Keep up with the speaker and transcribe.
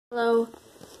Hello,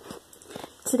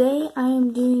 today I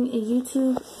am doing a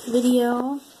YouTube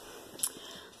video.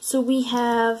 So we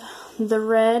have the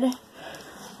red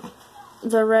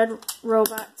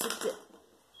robot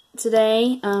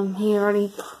today. He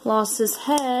already lost his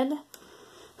head.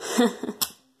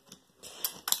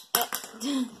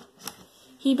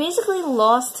 He basically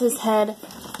lost his head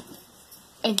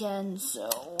again, so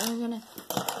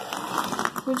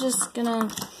we're just gonna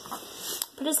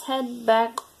put his head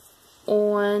back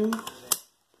on.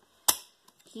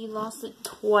 He lost it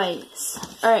twice.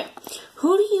 Alright,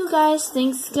 who do you guys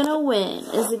think's gonna win?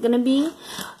 Is it gonna be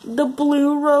the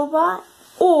blue robot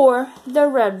or the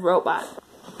red robot?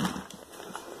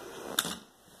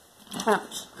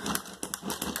 Ouch.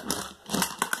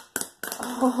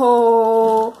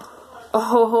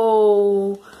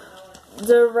 Oh,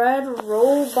 the red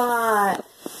robot.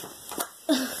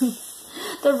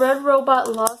 The red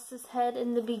robot lost his head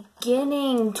in the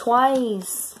beginning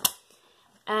twice.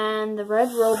 And the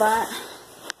red robot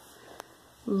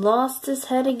lost his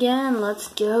head again. Let's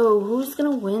go. Who's going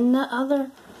to win the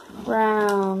other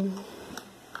round?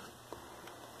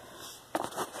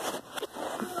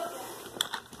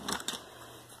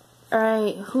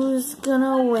 Alright, who's going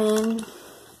to win?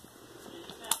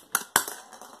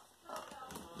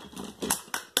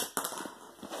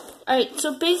 Alright,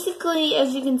 so basically,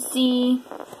 as you can see,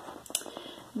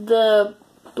 the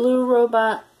blue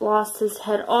robot lost his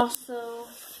head also.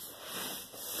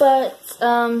 But,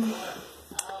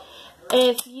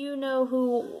 if you know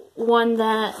who won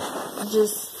that,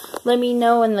 just let me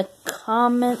know in the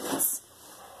comments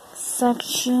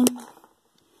section.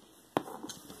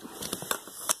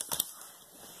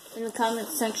 In the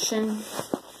comments section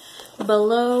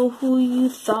below who you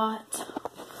thought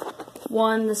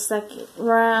won the second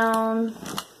round.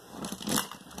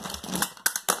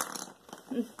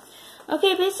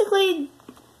 Okay, basically,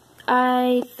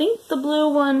 I think the blue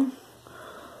one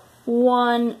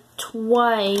won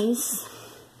twice,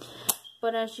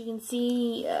 but as you can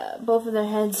see, both of their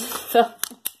heads fell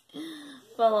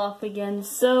off again.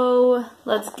 So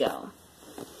let's go.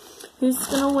 Who's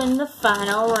gonna win the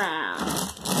final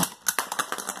round?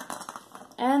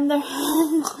 And their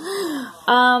heads.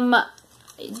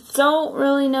 Don't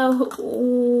really know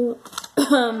who.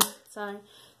 Sorry,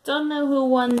 don't know who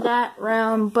won that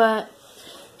round, but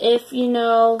if you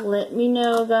know, let me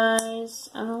know, guys.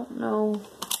 I don't know.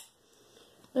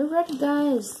 The red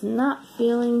guy is not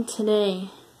feeling today.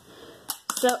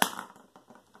 So,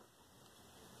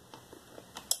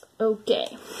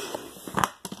 okay.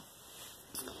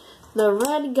 The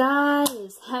red guy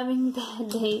is having bad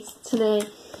days today.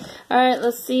 Alright,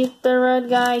 let's see if the red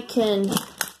guy can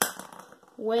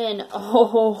win.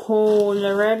 Oh,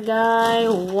 the red guy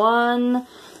won,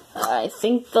 I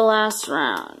think, the last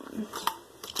round.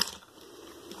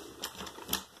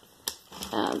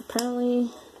 Apparently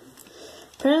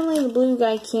the blue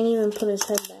guy can't even put his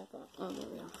head back on. Oh, there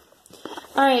we go.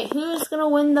 Alright, who's gonna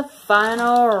win the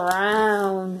final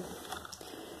round?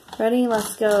 Ready?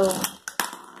 Let's go.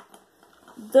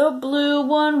 The blue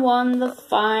one won the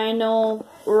final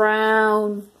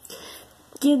round.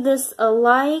 Give this a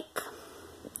like,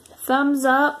 thumbs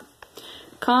up,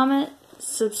 comment,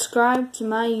 subscribe to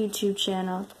my YouTube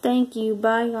channel. Thank you.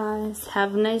 Bye, guys.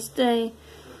 Have a nice day.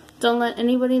 Don't let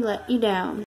anybody let you down.